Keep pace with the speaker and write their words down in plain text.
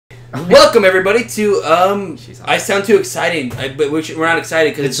Welcome everybody to I sound too exciting, but we're not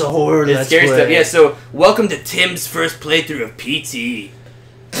excited because it's a horror. It's scary stuff. Yeah, so welcome to Tim's first playthrough of PT.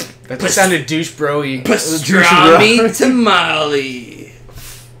 That just sounded douche bro-y. Pastrami tamale.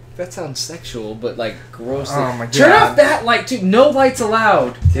 That sounds sexual, but like gross. Oh my god! Turn off that light too. No lights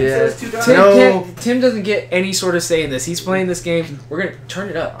allowed. Yeah. Tim doesn't get any sort of say in this. He's playing this game. We're gonna turn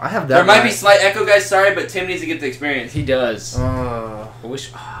it up. I have that. There might be slight echo, guys. Sorry, but Tim needs to get the experience. He does. Uh, I wish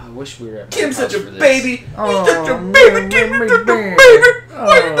we were at. Tim's such a for this. baby. Oh, He's such a baby. Tim, you're such a baby.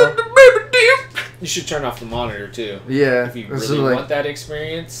 Why you such a baby, Tim? You should turn off the monitor too. yeah. If you this really is like, want that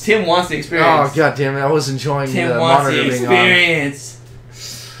experience. Tim wants the experience. oh god damn it! I was enjoying Tim the wants monitor the being on. experience.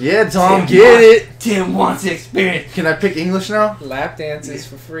 Yeah, Tom, Tim get wants- it. Tim wants the experience. Can I pick English now? Lap dances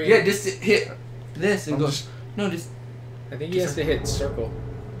for free. Yeah, just hit this and I'm go. just- No, just. I think he has to hit circle.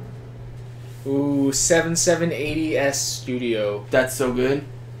 Ooh, 7780S Studio. That's so good.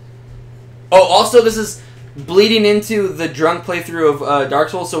 Oh, also, this is bleeding into the drunk playthrough of Dark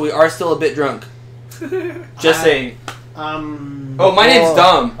Souls, so we are still a bit drunk. Just saying. Oh, my name's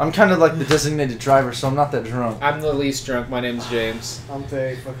Dom. I'm kind of like the designated driver, so I'm not that drunk. I'm the least drunk. My name's James. I'm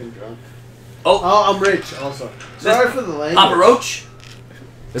very fucking drunk. Oh, I'm rich also. Sorry for the language. Papa Roach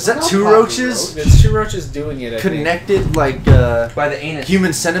Is that Not two Papa roaches It's two roaches doing it. I think. connected like by the anus.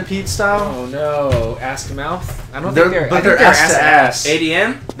 human centipede style? Oh no, ass to mouth. I don't They're- think they're. but I think they're ass to ass.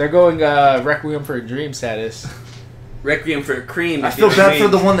 ADM? They're going Requiem for a Dream status. Requiem for a cream. I if you feel know what bad for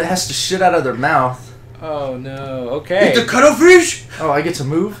mean. the one that has to shit out of their mouth. Oh no. Okay. Eat the cuttlefish! Oh, I get to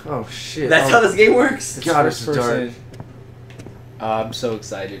move? Oh shit! That's oh. how this game works. God, it's First dark. person. I'm so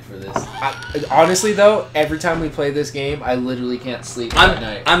excited for this. Honestly, though, every time we play this game, I literally can't sleep at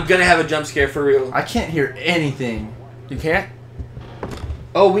night. I'm gonna have a jump scare for real. I can't hear anything. You can't?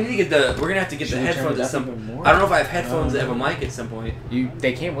 Oh, we need to get the. We're gonna have to get Should the we turn headphones it at up some. even more? I don't know if I have headphones that have a mic at some point.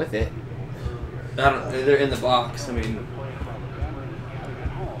 They came with it. I don't. They're in the box. I mean,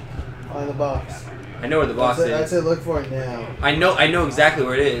 Find the box. I know where the box I'd is. say look for it now. I know exactly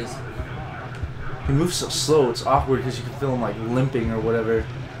where it is. He moves so slow, it's awkward because you can feel him like limping or whatever.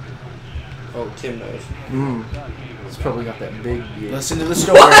 Oh, Tim knows. It's probably got that big. Yeah. Listen to the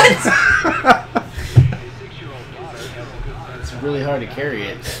story. What? It's really hard to carry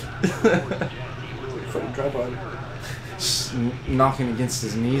it. Fucking tripod. Just knocking against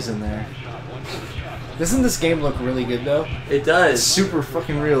his knees in there. Doesn't this game look really good though? It It's does. super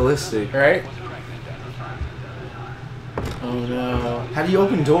fucking realistic. Right? Oh no. How do you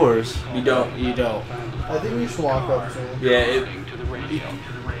open doors? You don't. You don't. I think you should walk up to him. Yeah.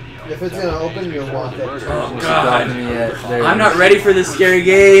 If it's gonna open, you'll walk up to Oh him. God. There I'm it not is. ready for this scary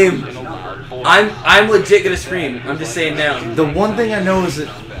game. I'm legit gonna scream. I'm just saying now. The one thing I know is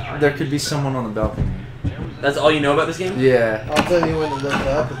that there could be someone on the balcony. That's all you know about this game? Yeah. I'll tell you when to look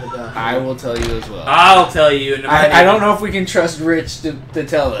up at the balcony. I will tell you as well. I'll tell you. In a minute. I don't know if we can trust Rich to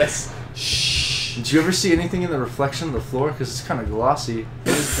tell us. Shh. Did you ever see anything in the reflection of the floor? Because it's kind of glossy. It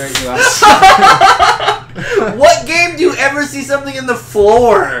was very glass. What game do you ever see something in the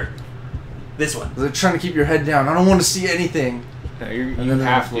floor? This one. They're trying to keep your head down. I don't want to see anything. No, And you then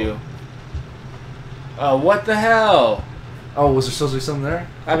have the floor. to. Oh, what the hell? Oh, was there supposed to be something there?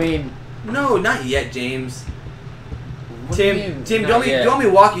 I mean, No, not yet, James. what do you Tim, mean, do you not want me? Do yet? you want me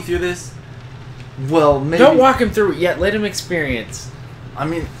to walk you through this? Well, maybe. Don't walk him through it yet. Let him experience. I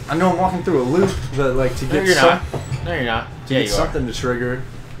mean, I know I'm walking through a loop, but like to No, get you're some, not. No, you're not. to Yeah, get you are. something to trigger.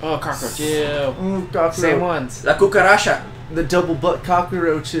 Oh, cockroach. Ew. Ooh, cockroach. Same ones. La cucaracha. The double butt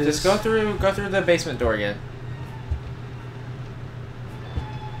cockroaches. Just go through the basement door again.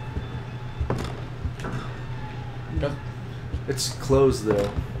 Go. It's closed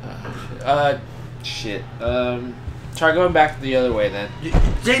though. Shit. Try going back the other way then.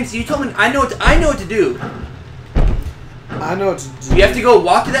 James, you told me I know what to do. I know what to do. You have to go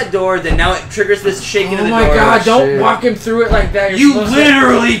walk to that door. Then now it triggers this shaking of Oh the my door. god! Don't shit. walk him through it like that. You're You supposed to-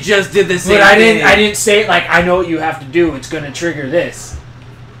 literally just did the same But I thing. didn't say it like I know what you have to do. It's gonna trigger this.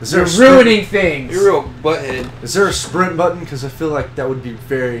 Is there You're a sprint- ruining things. You're real butthead. Is there a sprint button? Because I feel like that would be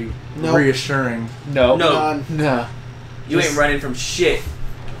very Nope. reassuring. No. No. None. No. You ain't running from shit.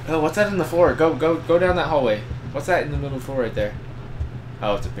 Oh, what's that in the floor? Go down that hallway. What's that in the middle of the floor right there?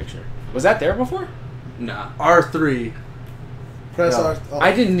 Oh, it's a picture. Was that there before? Nah. R3. Press No. R. Oh.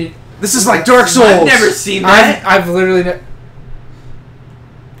 I didn't need. This is like Dark Souls. I've never seen that. I've literally.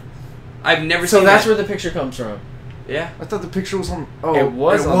 I've never So seen that's that. where the picture comes from. Yeah. I thought the picture was on. Oh, It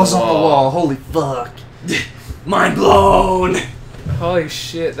was on the on the wall. wall. Holy fuck! Mind blown. Holy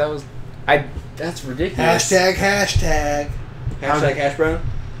shit! That was. That's ridiculous. Hashtag. Hashtag hash brown.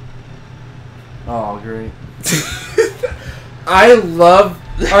 Oh, great. I love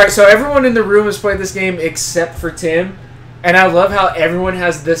Alright, so everyone in the room has played this game except for Tim. And I love how everyone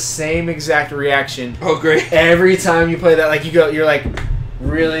has the same exact reaction. Oh, great. Every time you play that, like, you're like,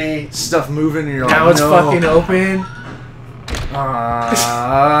 really? Stuff moving and you're now like, it's no. fucking open?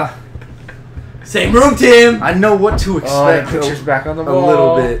 Same room, Tim! I know what to expect. Picture's back on the a wall.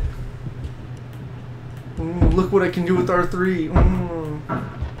 little bit. Look what I can do with R3.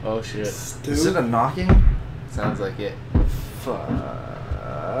 Oh, shit. Is it a knocking? Sounds like it. Fuck.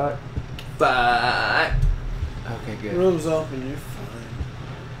 Okay, good. Room's open, you're fine.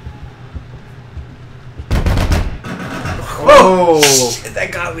 Oh! Shit,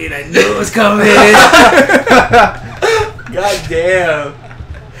 that got me and I knew it was coming. God damn.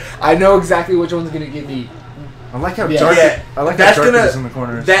 I know exactly which one's gonna get me. I like how Yeah. dark. Yeah. I like That's how dark gonna- it is in the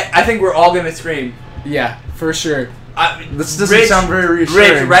corners. I think we're all gonna scream. Yeah, for sure. This doesn't sound very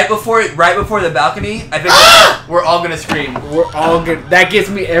reassuring. Rich, right before the balcony, I think we're all gonna scream. We're all good. That gets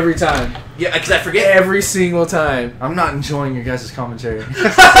me every time. Yeah, because I forget. Every single time. I'm not enjoying your guys' commentary.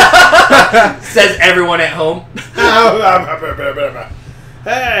 Says everyone at home.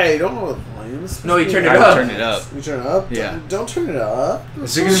 Hey, don't know the volumes. No, you turned it I up. turned it up. You turn it up? Yeah. Don't turn it up.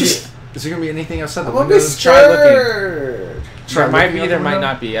 Is there gonna be anything outside the I'm gonna be windows? Try looking. scared. Try There might looking be, out there the might window?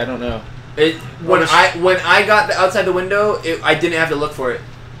 not be. I don't know. When I got outside the window, I didn't have to look for it.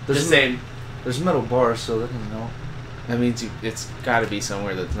 There's the same. There's metal bars, so they can know. That means it's got to be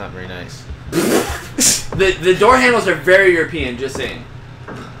somewhere that's not very nice. The door handles are very European. Just saying.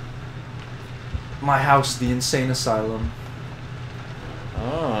 My house, the insane asylum.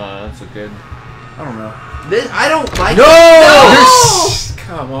 Oh, that's a good. I don't know. I don't like. No!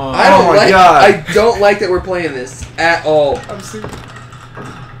 Come on. I don't Oh my like. God. I don't like that we're playing this at all. I'm serious.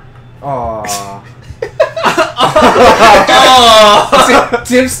 Aww. Oh.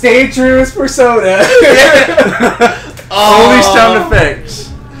 Tim stayed true to his persona. Only sound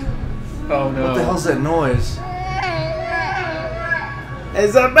effects. Oh no. What the hell's that noise?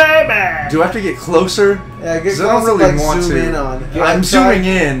 It's a baby. Do I have to get closer? Yeah, get 'Cause I don't close really and, like, want zoom to. in on. I'm zooming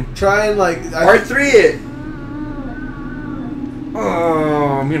in. Try and like. R3 it.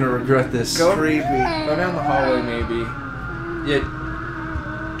 Oh, I'm gonna regret this. Creepy. Go down the hallway, maybe. Yeah.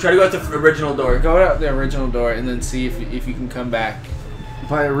 Try to go out the original door. Go out the original door and then see if you can come back.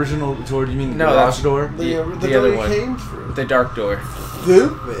 By original door, do you mean the No, garage that's- door? The The door other you one. came through. The dark door.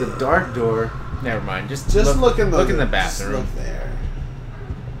 Stupid. The dark door. Never mind. Just Look in the. look in the Just bathroom. look there.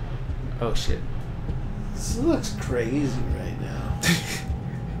 Oh shit. This looks crazy right now.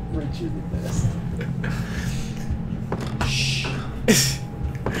 Richard the best.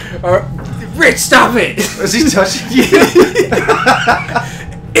 Rich, stop it! Is he touching you?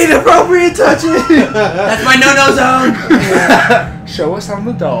 Inappropriate touching. That's my no-no zone. Show us on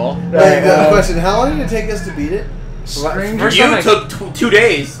the doll. Hey, question: how long did it take us to beat it? Stranger? First You time I- took 2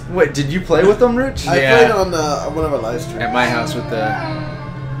 days. Wait, did you play with them, Rich? I Yeah. played on one of our live streams. At my house with the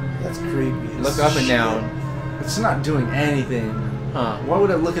That's creepy. as look up and shit. down. It's not doing anything. Huh? Why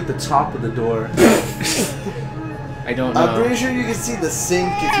would I look at the top of the door? I don't know. I'm pretty sure you can see the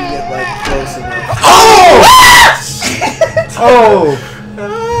sink if you get like close enough. Oh!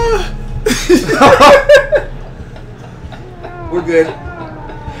 We're good.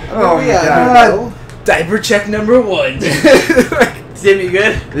 Oh my yeah, god. no. Diaper check number 1. Tim, you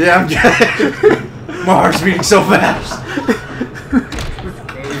good? Yeah, I'm good. My heart's beating so fast.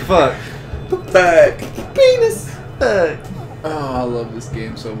 Fuck. Fuck. Penis. Fuck. Oh, I love this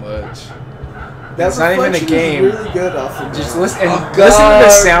game so much. That It's not even a reflection game. is really good off of Just that. listen and Oh, listen to the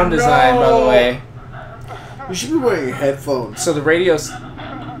God, sound design, by the no. way. You should be wearing headphones. So the radio's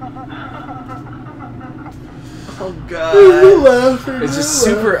Oh god. it's just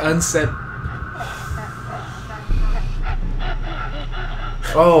super unset.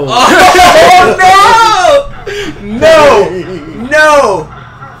 Oh. Oh no! No!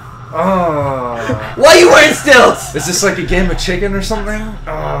 Oh. Why you wearing stilts? Is this like a game of chicken or something?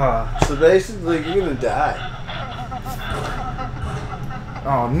 Ah. So basically, you're gonna die.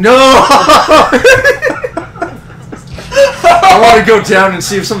 Oh no! I want to go down and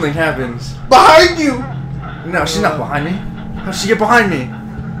see if something happens. Behind you. No, she's not behind me. How'd she get behind me?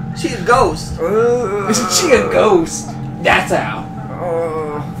 She's a ghost. Isn't she a ghost? That's how.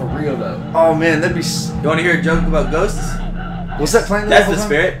 For real though. Oh man, that'd be. You want to hear a joke about ghosts? Was that playing? That's the whole time?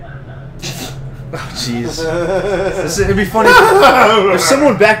 spirit. Oh jeez. It'd be funny if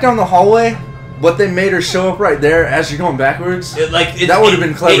someone backed down the hallway, but they made her show up right there as you're going backwards. That would've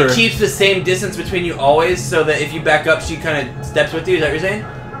been clever. It keeps the same distance between you always, so that if you back up, she kind of steps with you. Is that what you're saying?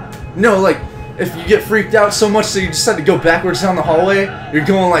 No, like if you get freaked out so much that you decide to go backwards down the hallway, you're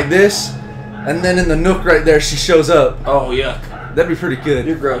going like this, and then in the nook right there, she shows up. Oh yuck. That'd be pretty good.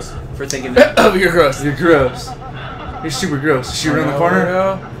 You're gross for thinking that. Oh, you're gross. You're gross. You're super gross. Is she around the corner?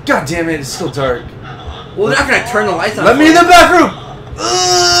 God damn it, it's still dark. Well, they're not gonna turn the lights on. Let me in the bathroom!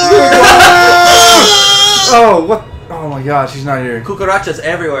 Oh, what? Oh my god, she's not here. Cucarachas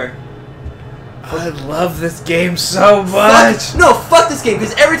everywhere. I love this game so much. Fuck this game,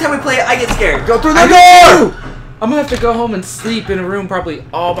 because every time we play it, I get scared. Go through the door! I'm gonna have to go home and sleep in a room probably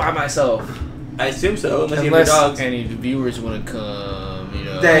all by myself. I assume so, unless you have your dogs. Any viewers want to come,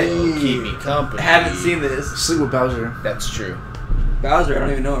 that keep me company. I haven't seen this. Sleep with Bowser. That's true. Bowser, I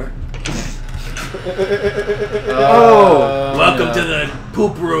don't even know her. Welcome to the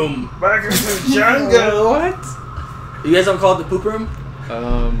poop room. Back in the jungle. What? You guys don't call it the poop room?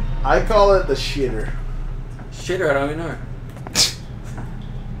 I call it the shitter. Shitter, I don't even know her.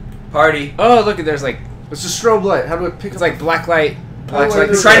 Party. Oh, look, there's like... It's a strobe light. How do I pick It's like black light. Black light.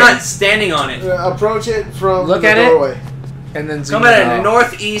 Try not standing on it. Approach it from Look the at doorway. And then zoom Come at out. a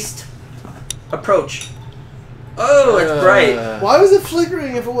northeast approach. Oh, it's bright. Why was it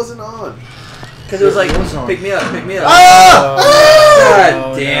flickering if it wasn't on? Because it was like, It was on. pick me up, pick me up. Ah!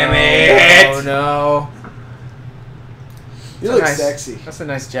 God damn it. Oh no. You That's look nice. sexy. That's a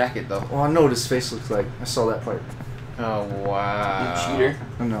nice jacket though. Well, I know what his face looks like. I saw that part. Oh wow. You cheater.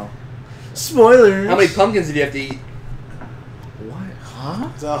 I know. Spoilers! How many pumpkins did you have to eat? What? Huh?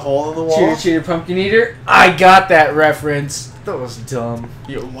 Is that a hole in the wall? Cheater, cheater, pumpkin eater. I got that reference. That was dumb.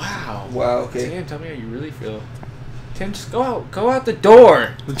 Wow. Wow, okay. Tim, tell me how you really feel. Tim, just go out. Go out the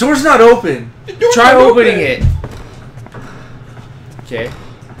door. The door's not open. Try opening it. Okay.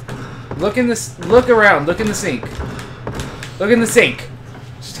 Look in this. Look around. Look in the sink. Look in the sink.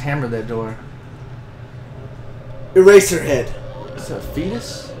 Just hammer that door. Eraserhead. Is that a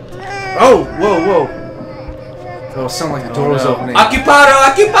fetus? Oh, whoa, whoa. Oh, it sounded like the door was opening. Occupado,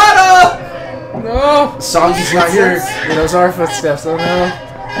 occupado! No. Soggy's not here. Yeah, those are footsteps. Oh no.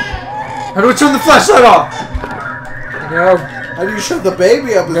 How do I turn the flashlight off? No. How do you shut the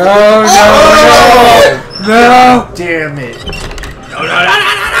baby up? No. No. No. Damn it.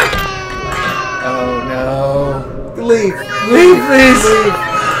 Oh no. Leave. Leave, please.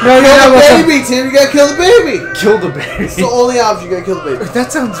 No, Kill no, the baby, Tim. You gotta kill the baby. Kill the baby. It's the only option. You gotta kill the baby.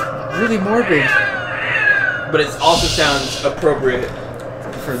 That sounds really morbid. But it also sounds appropriate.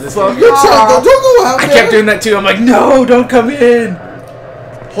 For this Fuck. game. Good job. Don't go out I there. kept doing that too. I'm like, no, don't come in.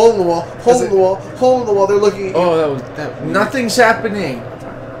 Hole in the wall. Hole in the wall. Hole in the wall. They're looking at you. Oh, that. Nothing's happening.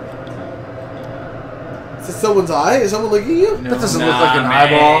 Is it someone's eye? Is someone looking at you? No. That doesn't look like an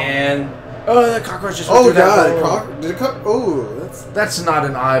eyeball. And Oh, that cockroach just went Oh through that god. door. Did it come? Oh, that's. That's not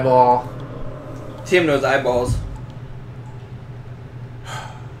an eyeball. Tim knows eyeballs.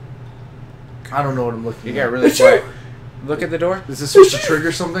 I don't know what I'm looking You at. got really quiet. Look at the door. Is this supposed to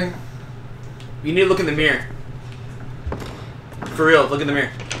trigger something? You need to look in the mirror. For real, look in the mirror.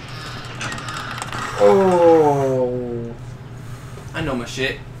 Oh. I know my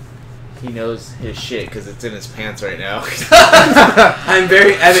shit. He knows his shit because it's in his pants right now. I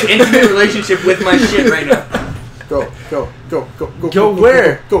have an intimate relationship with my shit right now. Go. Go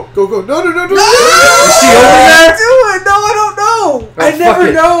where? Go. No. Is she over there? Do it. No, I don't know. Oh, I never fuck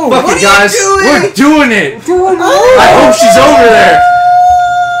it. know. Fuck What it, are you guys. doing? We're doing it. Doing I hope she's over there.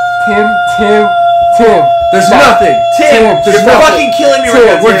 Tim. There's Stop. nothing. Tim, There's you're nothing. fucking killing me Tim,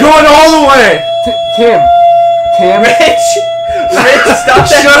 right now. We're going all the way. Tim. Rich, stop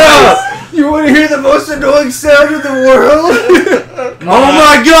that. Shut up. You want to hear the most annoying sound in the world? Oh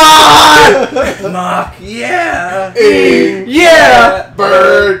my god. Mock, yeah. Yeah.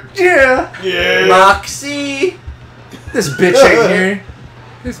 Bird. Yeah. Moxie. This bitch ain't here.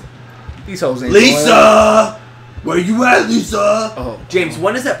 These hoes ain't Lisa! Where you at, Lisa? Oh, James,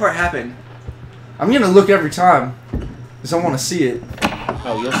 when does that part happen? I'm gonna look every time. Because I want to see it.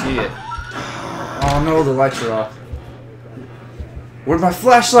 oh, you'll see it. Oh no, the lights are off. Where'd my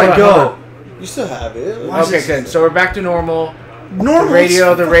flashlight Hold on, go? You still have it. Why is Okay, it- good. So we're back to normal. Normal.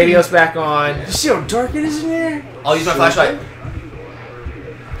 The radio's back on. You see how dark it is in here? I'll use my flashlight.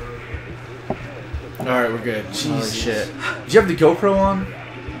 All right, we're good. Holy Jesus. shit. Did you have the GoPro on?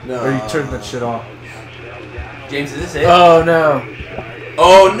 No. Or you turned that shit off? James, is this it? Oh no.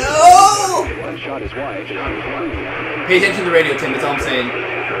 Oh no! Pay attention to the radio, Tim. That's all I'm saying.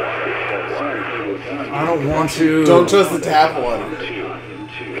 I don't want to. Don't trust the tap water.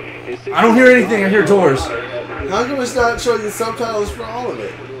 I don't hear anything. I hear doors. How come it's not showing the subtitles for all of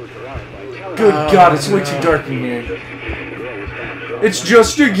it? Good God, it's way too dark in here. It's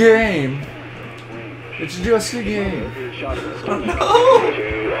just a game. It's just a game. Oh no!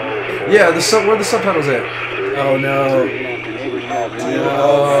 Yeah, where are the subtitles at? Oh no.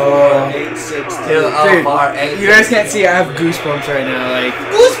 8, 6, 2. You guys can't see. I have goosebumps right now. Like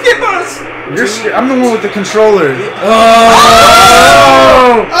Goosebumps! I'm the one with the controller.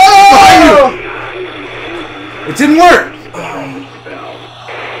 It didn't work.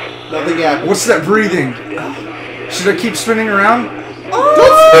 Nothing happened. What's that breathing? Should I keep spinning around?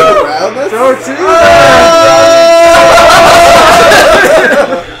 Don't spin around. don't do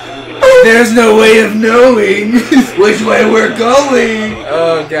There's no way of knowing Which way we're going?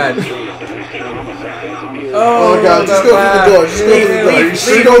 Oh god. Oh god, just go through the door. Just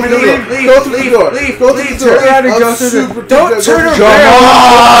go through the door. Just go through the door. Go through the door. Go through the door. Turn around and go through the door. Don't turn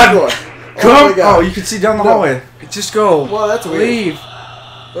around. Come on! Oh, you can see down the hallway. Just go. Well, that's weird. Leave.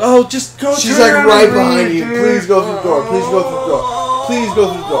 Oh, just go. She's turn like around right and behind leave, you. dude. Please go through the door. Please go through the door. Please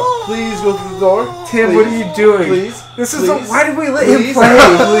go through the door. Please go through the door. Tim, Please. what are you doing? Please. This is Please. why did we let him Please. play?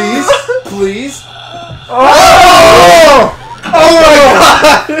 Please. Please. Oh! Oh my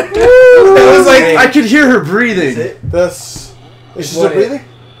god! It was like I could hear her breathing. Is she still breathing?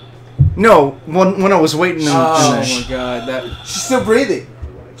 No, when I was waiting. Oh my god, that. She's still breathing.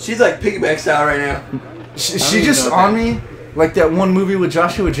 She's like piggyback style right now. She just on me like that one movie with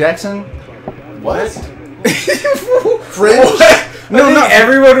Joshua Jackson. What? Fringe? No, not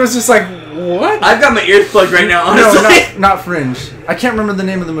everyone was just like, what? I've got my ears plugged right now, honestly. No, not Fringe. I can't remember the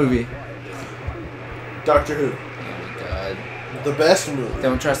name of the movie. Doctor Who. Oh my god. The best movie.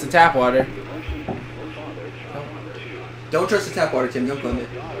 Don't trust the tap water. Don't trust the tap water, Tim. Don't plumb it.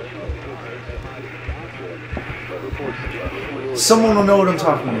 Someone will know what I'm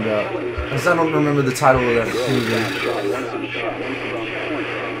talking about. Because I don't remember the title of that movie.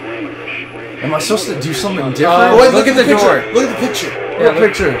 Am I supposed to do something different? Wait, look at the picture. door. Look at the picture. Yeah, What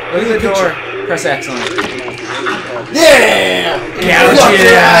picture? Look at the door. Press X on it. Yeah! Gouge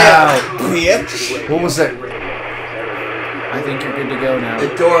it out. Bitch. What was that? I think you're good to go now. The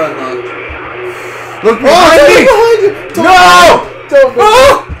door unlocked. Look behind me! No! Don't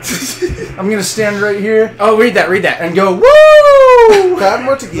go. I'm gonna stand right here Oh, read that. and go, woo! Time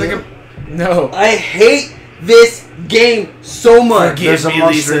more to give. No. I hate this game so much. There's a Forgive me,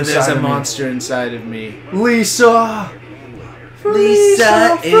 monster Lisa. There's inside a of me. monster inside of me. Lisa!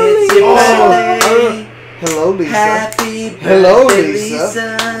 Lisa, it's your birthday. Hello, Lisa. Happy birthday, Hello, Lisa.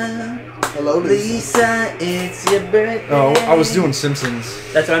 Lisa. Hello, Lisa. Lisa, it's your birthday. Oh, I was doing Simpsons.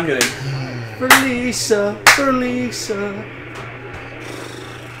 That's what I'm doing. For Lisa, for Lisa.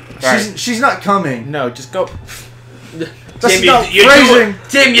 Right. She's not coming. No, just go. That's Tim, not you're phrasing.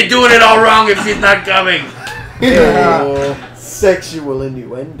 Tim, you're doing it all wrong if she's not coming. Oh, Sexual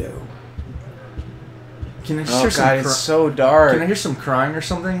innuendo. Can I just oh hear some god, it's so dark. Can I hear some crying or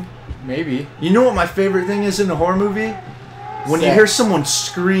something? Maybe. You know what my favorite thing is in a horror movie? When you Sex. hear someone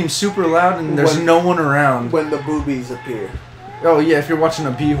scream super loud and there's When- no one around. When the boobies appear. Oh yeah, if you're watching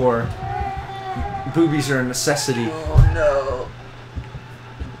a B horror, boobies are a necessity. Oh no.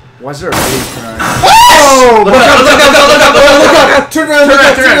 Why is there a baby crying? Oh! Look up! Look up! Look up! Look up! Turn around, Turn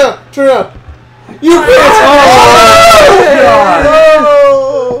around, turn around, turn around. You bitch!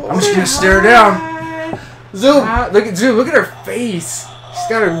 Oh, I'm just gonna stare down. Zoom! Look at her face. She's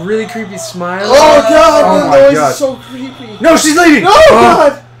got a really creepy smile. Oh god, Oh the my noise God. is so creepy. No, she's leaving. Oh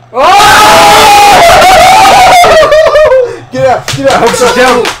god! Get out, get out. I hope she's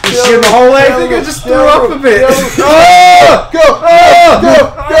down. Is she in the hallway? I think I just threw up a bit. Oh! Go!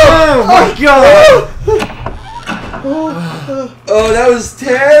 Oh my god! Oh, that was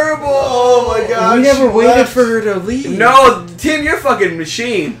terrible. Oh my god. We never she waited left. for her to leave. No, Tim, you're a fucking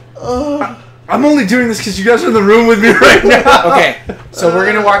machine. I'm only doing this because you guys are in the room with me right now. Okay, so we're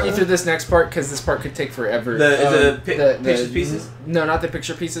gonna walk you through this next part because this part could take forever. The The pictures pieces. No, not the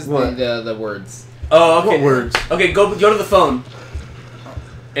picture pieces. What? The words. Oh, okay. What words? Okay, go to the phone.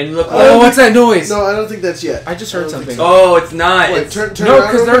 And look. Oh, what's that noise? No, I don't think that's yet. I just heard don't think something. Oh, it's not. Wait, It's, turn No, around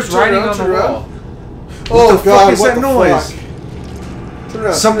because real there's quick, turn writing around, on the turn around. wall. Oh the god, fuck is what that the noise? fuck? Turn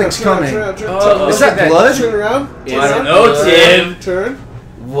around. Something's turn around, coming. Turn around, turn around, Oh, turn Is look that at blood? Turn around. Is I don't it know, blood? Tim. Turn.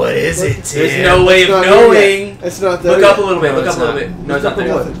 What is it, Tim? There's no way of It's not there knowing. yet. It's not there Look up a yet. little bit. No, Look it's up a little not. bit. No, it's not there.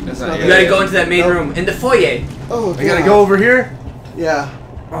 Nothing. It's not not You yet. gotta go into that main Nope. room in the foyer. Oh god. I gotta go over here. Yeah.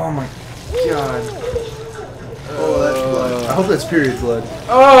 Oh my god. Oh, that's blood. I hope that's period blood.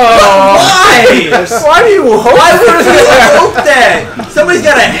 Oh! Why? Why do you hope? Why would you hope that? Somebody's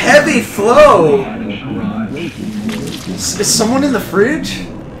got a heavy flow. Is someone in the fridge?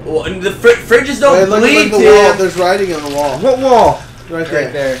 Well, and the fridges don't Wait, look bleed, at the wall. Tim. There's writing on the wall. What wall? Right there.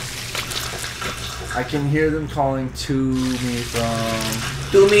 Right there. I can hear them calling to me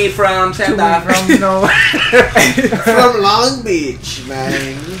from. To me from To Santa. me from no. From Long Beach,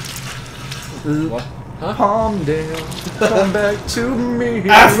 man. What? Huh? Palmdale, come back to me.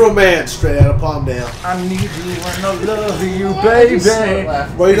 Afro Man, straight out of Palmdale. I need you and I love you, baby.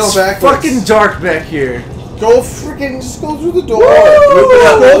 Why are you going backwards? Fucking dark back here. Go freaking, just go through the door. Loop it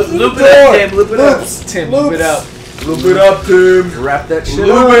up, Go through loop the it up, door. Tim, loop it up. Tim, Loops. loop it up. Loop it up, Tim. Wrap that shit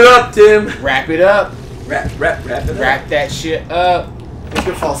Loop up. it up, Tim. Wrap it up. Wrap it up. Wrap that shit up. I'm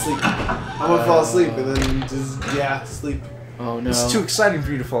gonna fall asleep. I'm gonna fall asleep and then just, sleep. Oh no. It's too exciting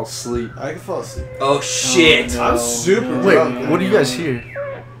for you to fall asleep. I can fall asleep. Oh shit. Oh, no. I'm super Wait, drunk. what do you guys hear?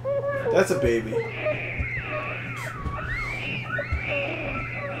 That's a baby.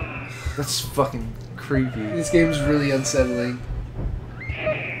 That's fucking creepy. This game's really unsettling.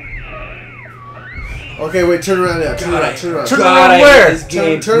 Okay, wait, turn around now. Turn around. Turn God, around I hate where? this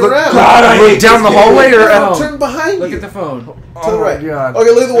game. Turn Look, around. God, I look down the hallway or No, up? turn behind Look you. at the phone. To the Oh my right. god. Okay,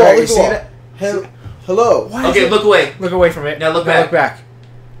 look at the wall. Alright, Look at you the wall. see that? Hello. Okay, look away. Look away from it. Now look Now back. look back.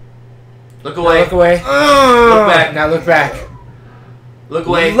 Look Now away. look away. Look back. Now look back. Look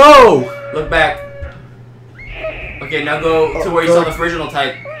away. Low. Look back. Okay, now go to where you go- saw the original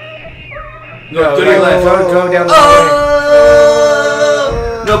type. No, Go to your left. Go down the hallway.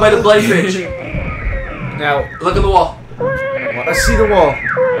 Oh! No, by the bloody fridge. Now, Look at the wall. I see the wall.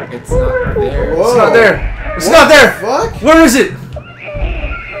 it's not there. Whoa. It's not there. It's not there. Fuck? Where is it?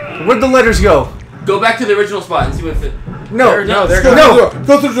 Where'd the letters go? Go back to the original spot and see what fit. No. No, they're Go gone. through the door.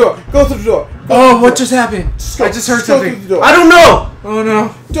 Go through the door. Go through the door. Oh, what just happened? Go. I just heard go something. through the door. I don't know. Oh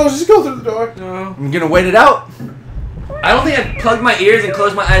no. Don't just go through the door. No. I'm gonna wait it out. I don't think I've plugged my ears and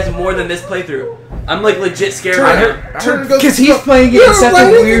closed my eyes more than this playthrough. I'm like legit scared Turn, right heard- now. turn and go Because through the he's door. playing it You're in such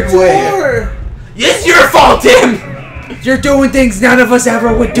right a in weird the way. door. It's your fault, Tim! You're doing things none of us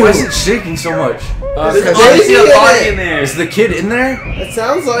ever would do. Why is it shaking so much? There's There's obviously baby a in body it. in there. Is the kid in there? It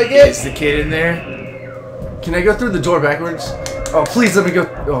sounds like Is it. the kid in there? Can I go through the door backwards? Oh, please let me go.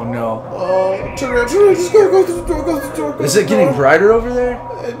 Oh no. Oh, turn around, turn around. Just go through the door. Go through the door. Go Is through it the getting door. brighter over there?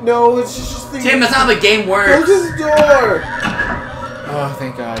 No, it's just Tim, that's not how the game Go works. to the door. Oh,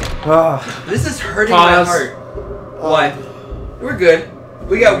 thank God. Ah, This is hurting Pause. my heart. What? We're good.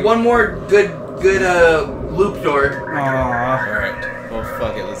 We got one more good loop door. ah. Alright. Well,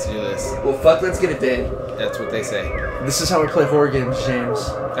 fuck it. Let's do this. Well, fuck, let's get it then. That's what they say. This is how we play horror games, James.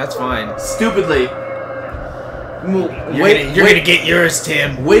 That's fine. Stupidly. You're gonna get yours,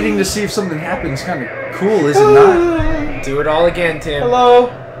 Tim. Waiting to see if something happens, kind of cool, is it not? Do it all again, Tim. Hello.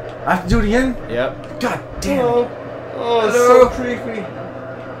 I have to do it again. Yep. God damn. Hello. Oh, it's Hello. so creepy.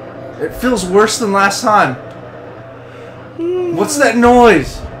 It feels worse than last time. What's that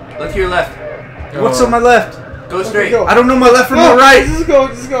noise? Look to your left. What's on my left? Go straight. go. I don't know my left from my Oh, right. Just go.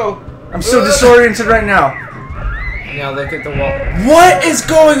 Just go. I'm so disoriented right now. Now look at the wall. What is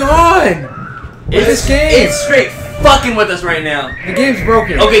going on? It's, this game? It's straight fucking with us right now. The game's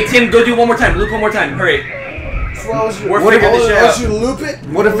broken. Okay, Tim, go do it one more time. Loop one more time. Hurry. We're What if- figuring this shit out. you loop it?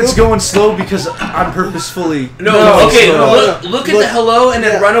 What if it's going slow because I'm purposefully... No, okay, slow. look at the hello and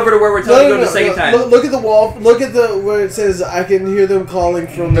then Yeah. run over to where we're telling you to go the second time. Look at the wall. Look at the where it says I can hear them calling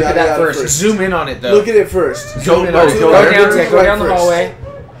from. Look at yada that yada first. Zoom in on it though. Look at it first. Go, Zoom in oh, on it. go Go there? down, Right go down the first. hallway.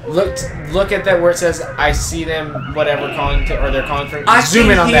 Look at that where it says I see them, whatever calling to, or they're calling from. I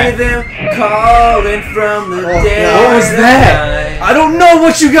Zoom in on can hear that. them calling from the Oh, dead. What was that? I don't know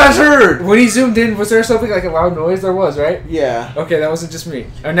what you guys heard. When he zoomed in, was there something like a loud noise? There was, right? Yeah. Okay, that wasn't just me.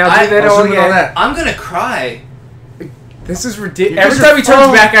 And now I- do that I'll all zoom in again. on that. I'm gonna cry. This is ridiculous. You guys Every time are- he turns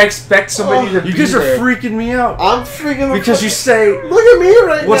oh. back, I expect somebody to You be guys are there. freaking me out. I'm freaking. Because you say Look at me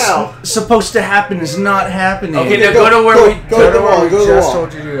right what's now. supposed to happen is not happening. Okay, Okay, now go to where go we to the wall. where we Go to the just wall.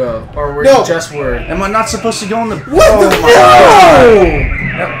 told you to go, or where No. you just were. Am I not supposed to go in the... What oh the my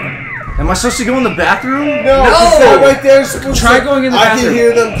fuck? God. Am I supposed to go in the bathroom? No, it's that right there. is supposed Try to- going in the I bathroom. can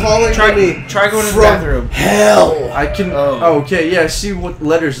hear them calling Try, to me. try going to the from bathroom. Hell. I can... Oh. Oh, okay, yeah, I see what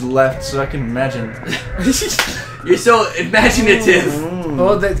letters left, so I can imagine. You're so imaginative.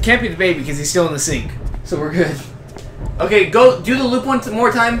 Well, that can't be the baby because he's still in the sink. So we're good. Okay, go do the loop one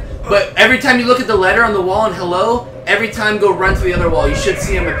more time. But every time you look at the letter on the wall and hello, every time go run to the other wall. You should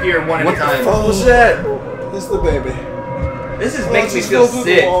see them appear one What at a the time. fuck was that? This is the baby. This is Oh, makes me just feel go through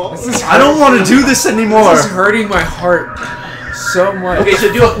the sick. wall. This is I don't want to do this anymore. This is hurting my heart so much. Okay,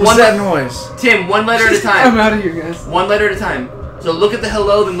 so do it What's one that noise? Tim, one letter at a I'm time. out of here, guys. One letter at a time. So look at the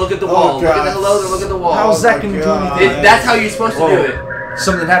hello, then look at the Oh, wall. Look at God. the hello, then look at the wall. How's that my gonna do God. anything? That's how you're supposed to do Whoa. it.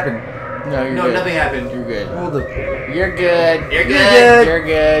 Something happened. No, you're No, good. nothing happened. You're good. Hold the... You're good. You're good. good. You're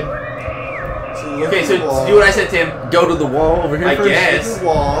good. So you Okay, look so at the wall. do what I said, Tim. Go to the wall over here I first? guess. Look at the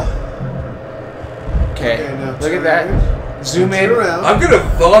wall. Okay. Okay, now Look at turn. that. Zoom Turn in. around. I'm gonna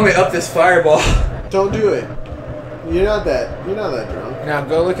vomit up this fireball. Don't do it. You're not that drunk. Now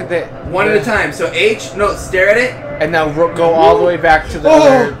go look at the one at a time. So H, no, stare at it, and now go all the way back to the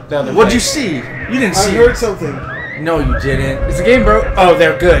other. What'd you see? You didn't see. I heard something. No, you didn't. Is the game broke? Oh,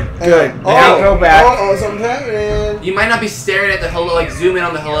 they're good. Good. Now go back. Oh, something's happening. you might not be staring at the hello. Like zoom in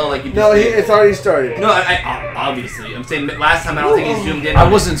on the hello. Like you. No, just did. it's already started. No, I obviously. I'm saying last time I don't think he zoomed in. I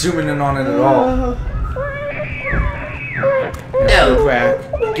wasn't zooming in on it at all. El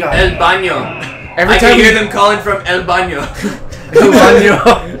Baño. Every I time can hear them calling from El Baño. El Baño.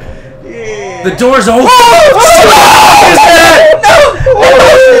 Yeah. The door's open.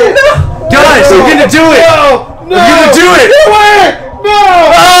 Guys, I'm gonna do it! No! I'm gonna do it! No!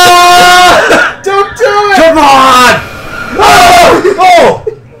 Don't do it! Come on!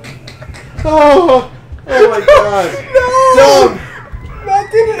 Oh! Oh my god! No! Dumb. That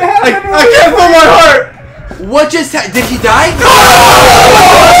didn't happen. I can't feel my heart! What just happened? Did he die?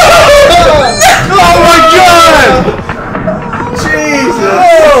 Oh my god! Jesus!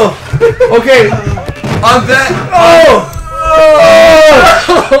 Oh! Okay. On that. Oh!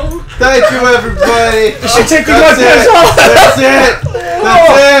 Thank you, everybody. You should take the That's podcast it. off. That's it.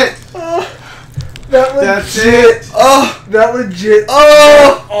 That's it. That's it. Oh! That legit.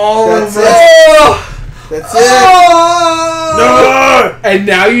 Oh! That's it. That's it. No! And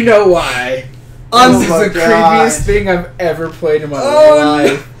now you know why. Oh This is my the God. creepiest thing I've ever played in my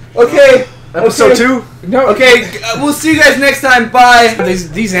life. Okay. Episode 2? No. Okay. We'll see you guys next time. Bye.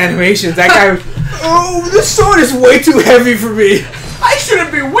 These animations. That guy. Oh, this sword is way too heavy for me. I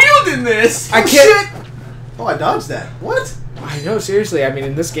shouldn't be wielding this. I can't. Oh, I dodged that. What? I know, seriously. I mean,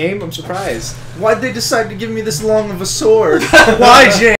 in this game, I'm surprised. Why'd they decide to give me this long of a sword? Why, James?